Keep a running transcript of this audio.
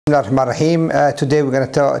Today we're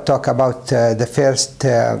going to talk about the first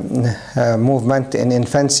movement in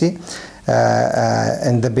infancy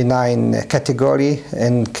in the benign category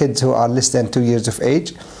in kids who are less than 2 years of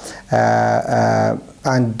age.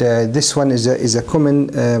 This one is a common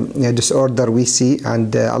disorder we see,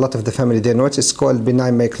 and a lot of the family they know it. It's called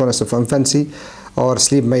benign myoclonus of infancy, or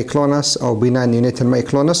sleep myoclonus, or benign neonatal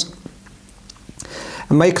myoclonus.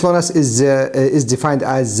 Myoclonus is defined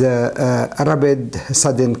as a rapid,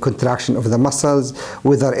 sudden contraction of the muscles,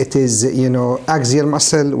 whether it is axial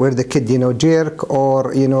muscle where the kid jerk,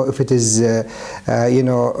 or if it is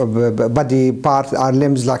body part or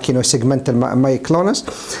limbs like segmental myoclonus.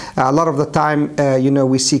 A lot of the time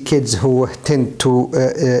we see kids who tend to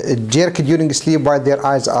jerk during sleep while their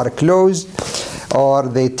eyes are closed, or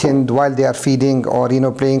they tend, while they are feeding or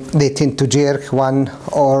playing, they tend to jerk one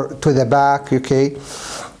or to the back, okay,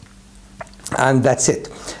 and that's it.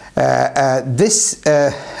 This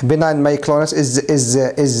benign myoclonus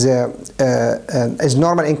is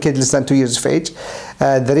normal in kids less than 2 years of age.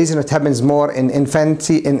 The reason it happens more in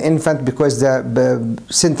infant because the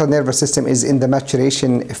central nervous system is in the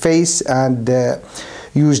maturation phase, and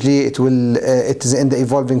usually it is in the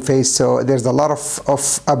evolving phase, so there's a lot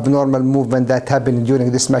of abnormal movement that happen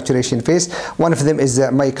during this maturation phase. One of them is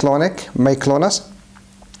myoclonus.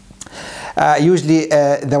 Usually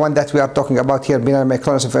the one that we are talking about here, benign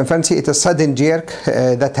myoclonus of infancy, it's a sudden jerk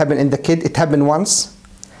that happen in the kid. It happened once.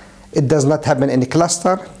 It does not happen in a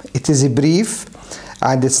cluster. It is brief,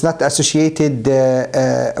 and it's not associated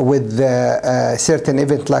with certain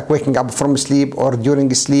event like waking up from sleep or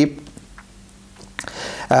during sleep.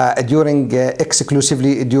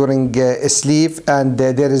 Exclusively during sleep, and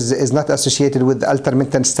there is not associated with altered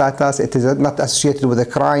mental status. It is not associated with the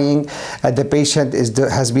crying. The patient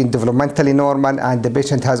has been developmentally normal, and the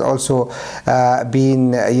patient has also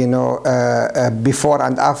been before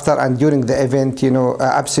and after and during the event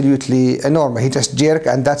absolutely normal. He just jerk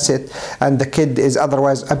and that's it, and the kid is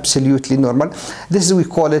otherwise absolutely normal. This is, we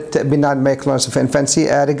call it benign myoclonus of infancy.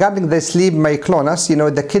 Regarding the sleep myoclonus,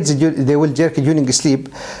 the kids, they will jerk during sleep,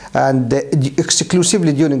 and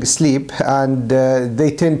exclusively during sleep, and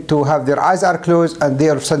they tend to have their eyes are closed, and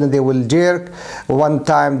all of a sudden they will jerk. One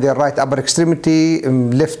time their right upper extremity,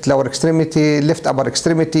 left lower extremity, left upper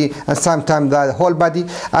extremity, and sometimes the whole body,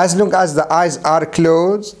 as long as the eyes are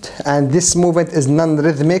closed and this movement is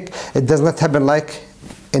non-rhythmic. It does not happen like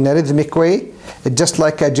in a rhythmic way. It's just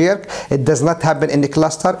like a jerk. It does not happen in a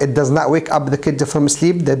cluster. It does not wake up the kid from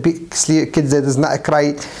sleep. The kid does not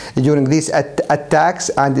cry during these attacks,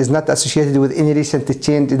 and is not associated with any recent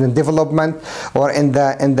change in the development or in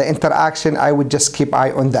the interaction. I would just keep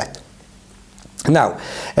eye on that. Now,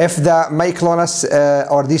 if the myoclonus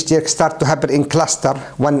or these jerks start to happen in cluster,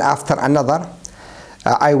 one after another,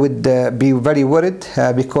 I would be very worried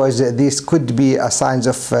because these could be signs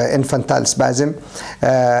of infantile spasm,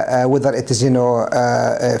 whether it is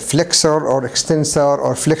flexor or extensor,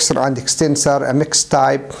 or flexor and extensor, a mixed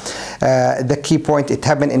type. The key point, it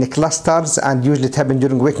happens in clusters, and usually it happens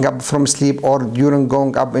during waking up from sleep or during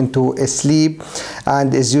going up into a sleep,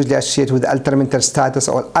 and is usually associated with altered mental status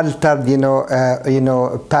or altered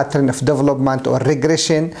pattern of development or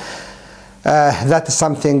regression. That is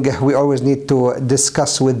something we always need to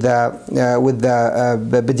discuss with the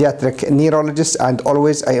pediatric neurologist, and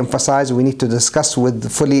always I emphasize we need to discuss with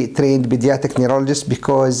fully trained pediatric neurologist,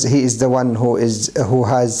 because he is the one who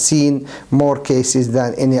has seen more cases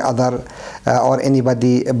than any other or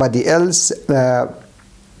anybody else.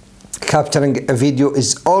 Capturing a video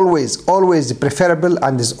is always preferable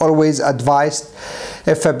and is always advised.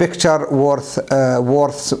 If a picture worth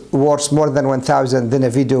more than 1,000, then a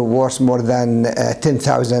video worth more than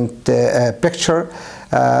 10,000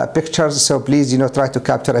 pictures. So please, try to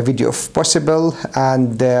capture a video if possible,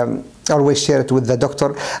 and always share it with the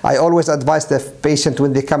doctor. I always advise the patient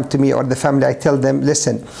when they come to me or the family, I tell them,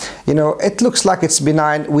 listen, it looks like it's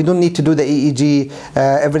benign. We don't need to do the EEG.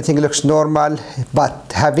 Everything looks normal.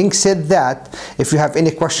 But having said that, if you have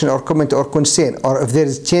any question or comment or concern, or if there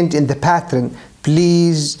is change in the pattern,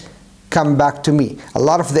 please come back to me. A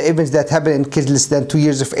lot of the events that happen in kids less than 2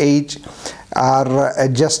 years of age are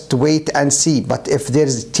just wait and see. But if there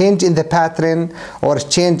is change in the pattern, or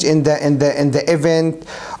change in the event,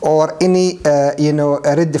 or any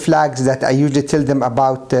red flags that I usually tell them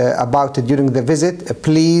about during the visit,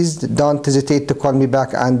 please don't hesitate to call me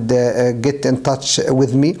back and get in touch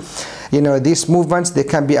with me. These movements, they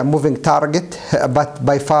can be a moving target, but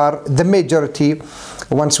by far the majority,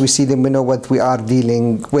 once we see them, we know what we are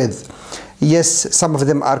dealing with. Yes, some of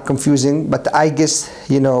them are confusing, but I guess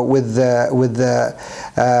with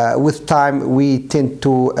time we tend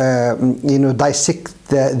to dissect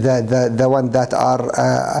the one that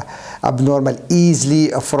are abnormal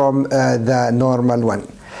easily from the normal one.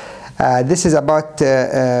 This is about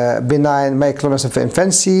benign myoclonus of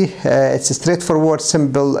infancy. It's a straightforward,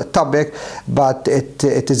 simple topic, but it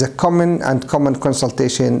is a common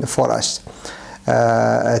consultation for us.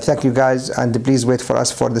 Thank you guys, and please wait for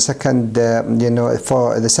us for the second,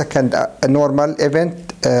 for the second normal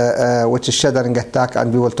event, which is shuddering attack,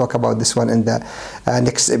 and we will talk about this one in the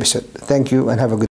next episode. Thank you, and have a good